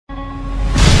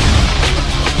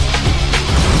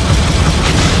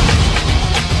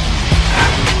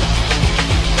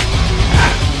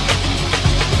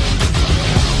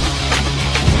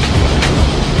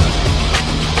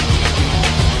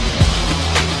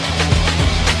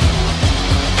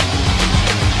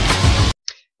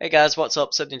guys, what's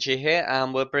up? SYN3RGY here,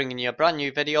 and we're bringing you a brand new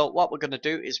video. What we're going to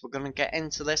do is we're going to get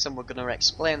into this and we're going to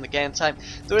explain the game type.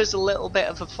 There is a little bit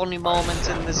of a funny moment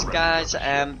in this, guys.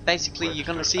 Basically, you're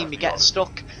going to see me get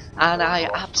stuck and I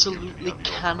absolutely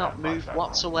cannot move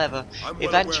whatsoever.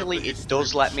 Eventually, it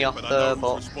does let me off there,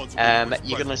 but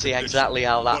you're going to see exactly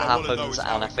how that happens,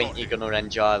 and I think you're going to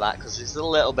enjoy that because it's a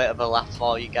little bit of a laugh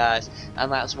for you guys, and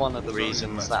that's one of the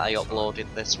reasons that I uploaded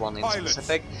this one in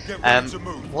specific.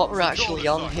 What we're actually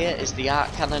on here is the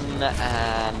arc cannon,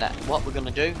 and what we're going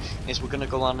to do is we're going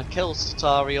to go on a kills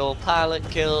tutorial, pilot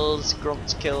kills,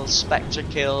 grunt kills, spectre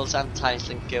kills and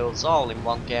Titan kills all in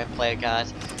one gameplay,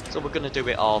 guys. So we're going to do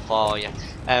it all for you.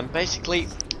 Basically,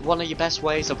 one of your best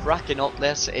ways of racking up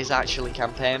this is actually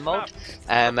campaign mode.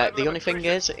 The only thing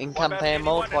is, in campaign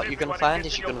mode, what you're going to find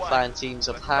is you're going to find teams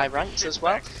of high ranks as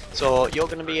well. So you're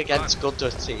going to be against good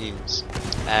teams.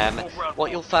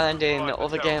 What you'll find in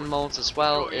other game modes as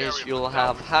well is you'll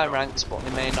have high ranks, but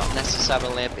they may not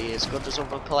necessarily be as good as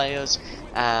other players.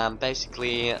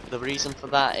 Basically, the reason for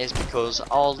that is because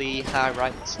all the high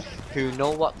ranks who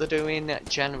know what they're doing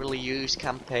generally use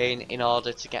campaign in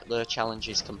order to get their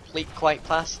challenges complete quite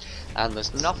fast, and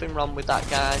there's nothing wrong with that,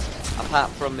 guys, apart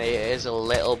from it is a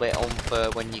little bit unfair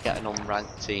when you get an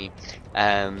unranked team.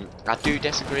 I do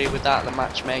disagree with that. The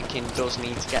matchmaking does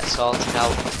need to get sorted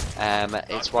out.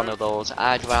 It's one of those,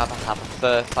 I'd rather have a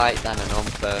fair fight than an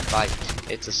unfair fight.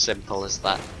 It's as simple as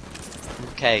that.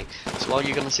 Okay, so all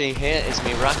you're going to see here is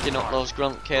me racking up those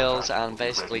grunt kills and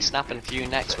basically snapping a few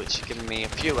necks, which is giving me a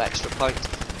few extra points.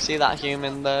 See that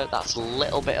human there? That's a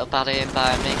little bit of bad aim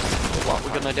by me. But what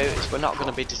we're going to do is we're not going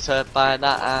to be deterred by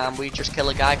that, and we just kill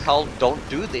a guy called Don't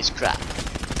Do This Crap.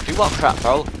 Do what crap,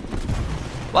 bro?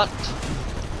 What?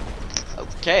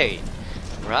 Okay,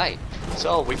 right.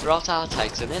 So we brought our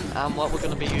Titan in, and what we're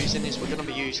going to be using is we're going to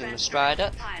be using the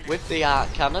Strider with the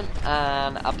arc cannon,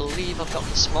 and I believe I've got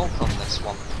the smoke on this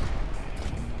one.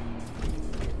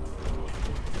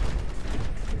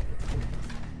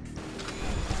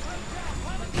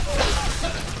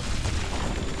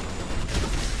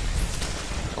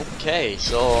 Okay,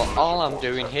 so all I'm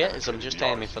doing here is I'm just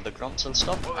aiming for the grunts and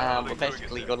stuff, and we're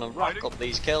basically going to rack up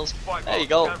these kills. There you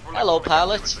go. Hello,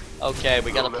 pilot. Okay,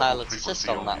 we got a pilot assist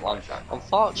on that one.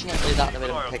 Unfortunately, that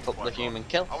didn't pick up the human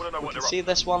kill. We can see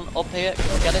this one up here.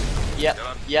 Can we get it?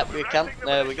 Yep, we can.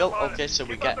 There we go. Okay, so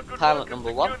we get pilot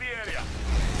number 1.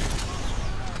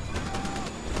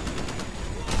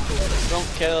 Grunt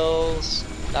kills.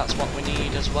 That's what we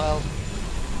need as well.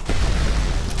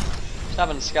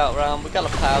 Having a scout around, we've got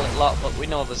a pilot lock, but we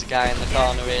know there's a guy in the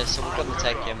corner here, so we're going to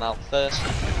take him out first,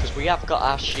 because we have got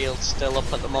our shield still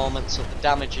up at the moment, so the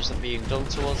damage isn't being done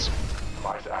to us.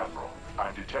 Vice Admiral,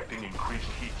 I'm detecting increased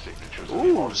heat signatures.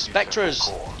 Ooh, Spectres!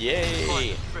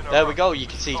 Yay! There we go, you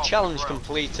can see challenge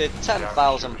completed,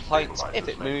 10,000 points if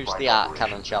it moves the arc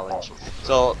cannon challenge.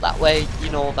 So that way you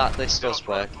know that this does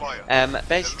work.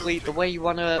 Basically, the way you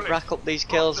want to rack up these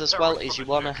kills as well is you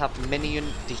want to have minion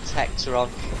detector on.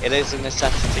 It is a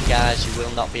necessity, guys. You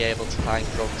will not be able to find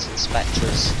grunts and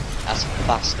Spectres as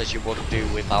fast as you would do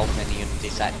without minion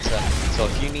detector. So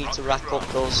if you need to rack up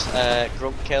those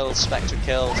grunt kills, Spectre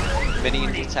kills,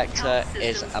 minion detector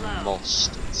is a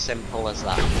must. Simple as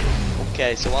that.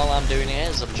 Okay, so all I'm doing here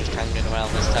is I'm just hanging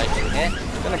around this Titan here.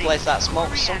 I'm going to place that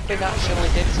smoke. Something actually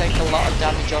did take a lot of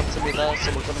damage onto me there,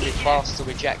 so we're going to be forced to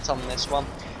reject on this one.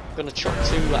 I'm going to chuck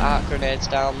 2 arc grenades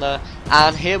down there,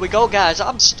 and here we go, guys.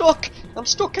 I'm stuck. I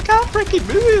can't freaking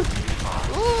move.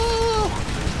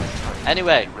 Oh.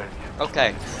 Anyway,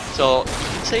 okay, so you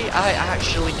can see I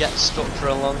actually get stuck for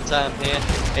a long time here.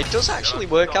 It does actually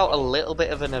work out a little bit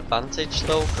of an advantage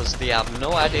though, because they have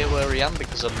no idea where I am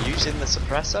because I'm using the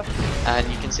suppressor. And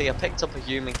you can see I picked up a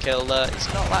human kill there.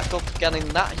 It's not that good for getting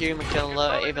that human kill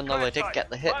there, even though I did get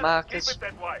the hit markers.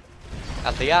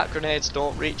 And the arc grenades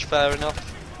don't reach far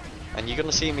enough. And you're going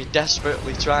to see me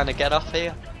desperately trying to get off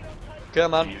here.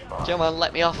 Come on,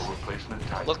 let me off.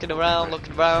 Looking around.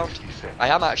 I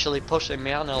am actually pushing my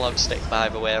analog stick, by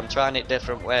the way. I'm trying it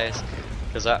different ways,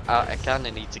 because I kind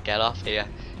of need to get off here.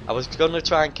 I was going to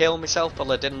try and kill myself, but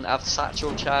I didn't have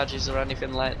satchel charges or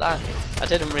anything like that. I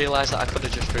didn't realise that I could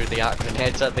have just threw the arc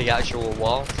grenades at the actual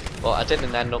wall, but I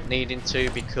didn't end up needing to,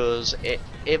 because it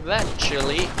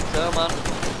eventually... Come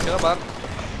on.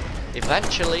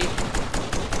 Eventually...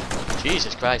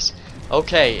 Jesus Christ.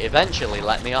 Okay, eventually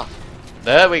let me off.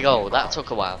 There we go, that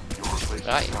took a while.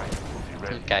 Right.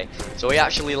 Okay, so we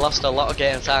actually lost a lot of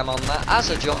game time on that. As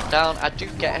I jump down, I do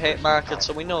get hit marked,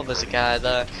 so we know there's a guy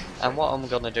there. And what I'm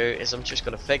going to do is I'm just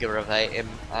going to figure evade him,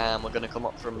 and we're going to come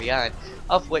up from behind.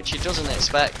 Of which he doesn't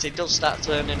expect. He does start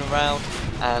turning around,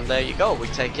 And there you go, we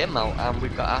take him out, and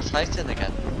we've got our Titan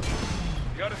again.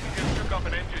 The Odyssey just took off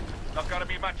an engine. Not gonna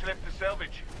be much left to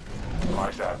salvage.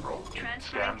 Vice Admiral,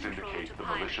 scans indicate the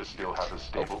militia still has a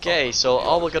stable. Okay, so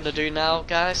all we're going to do now,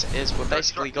 guys, is we're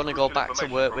basically going to go back to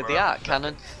work with the arc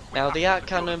cannon. Now, the arc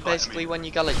cannon, basically, when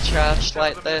you got it charged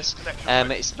like this,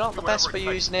 it's not the best for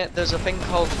using it. There's a thing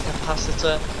called the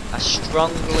capacitor. I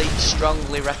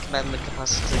strongly recommend the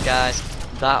capacitor, guys.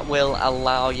 That will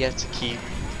allow you to keep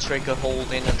trigger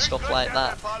holding and stuff like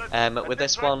that. With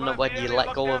this one, when you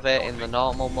let go of it in the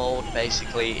normal mode,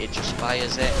 basically it just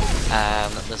fires it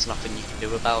and there's nothing you can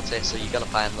do about it, so you gotta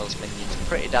find those minions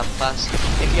pretty damn fast.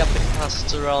 If you have the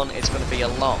capacitor on, it's going to be a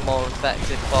lot more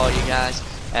effective for you guys.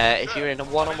 If you're in a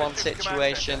one-on-one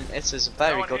situation, this is a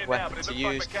very good weapon to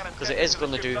use because it is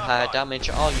going to do high damage.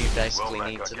 All you basically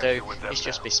need to do is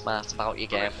just be smart about your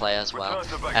gameplay as well.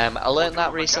 I learned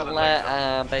that recently,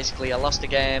 basically I lost a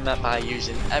game by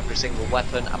using every single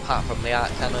weapon apart from the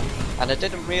arc cannon, and I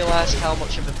didn't realise how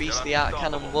much of a beast the arc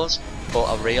cannon was, but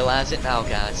I realise it now,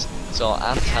 guys. So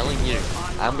I'm telling you,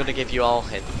 I'm going to give you all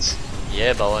hints.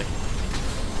 Yeah, boy.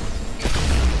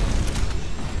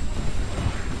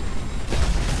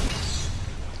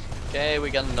 Okay, we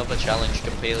got another challenge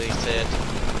completed.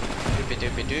 Doopy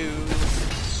doopy doo.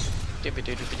 Doopy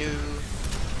doopy doo.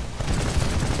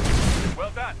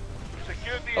 Well done.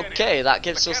 Okay, that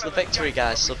gives us the victory,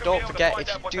 guys. So don't forget, if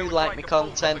you do like my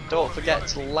content, don't forget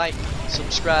to like,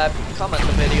 subscribe, comment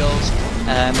the videos.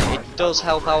 It does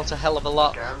help out a hell of a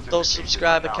lot. Those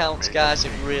subscriber counts, guys,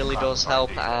 it really does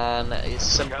help, and it's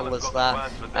simple as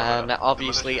that. And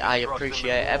obviously I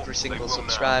appreciate every single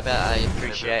subscriber. I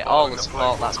appreciate all the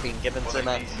support that's been given to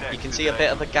me. You can see a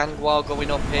bit of a gang war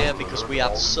going up here because we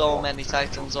have so many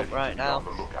Titans up right now,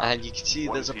 and you can see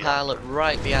there's a pilot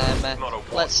right behind me.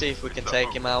 Let's see if we can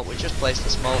take him out. We just placed the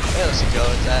smoke. Where's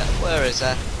security? Where is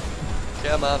he?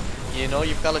 Come on, you know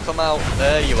you've got to come out.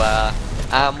 There you are.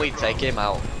 And we take him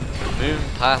out. Moon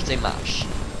Party Mash.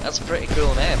 That's a pretty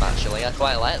cool name, actually. I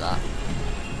quite like that.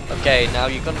 Okay, now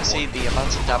you're going to see the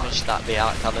amount of damage that the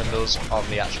arc cannon does on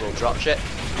the actual dropship,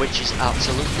 which is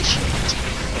absolutely shit.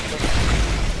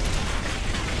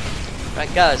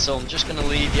 Right, guys, so I'm just going to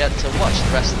leave you to watch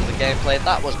the rest of the gameplay.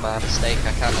 That was my mistake.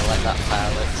 I kind of let that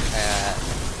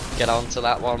pilot get on to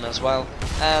that one as well.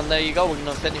 And there you go. We're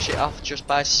going to finish it off just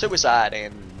by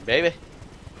suiciding, baby.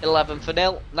 11 for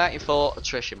nil, 94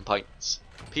 attrition points.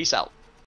 Peace out.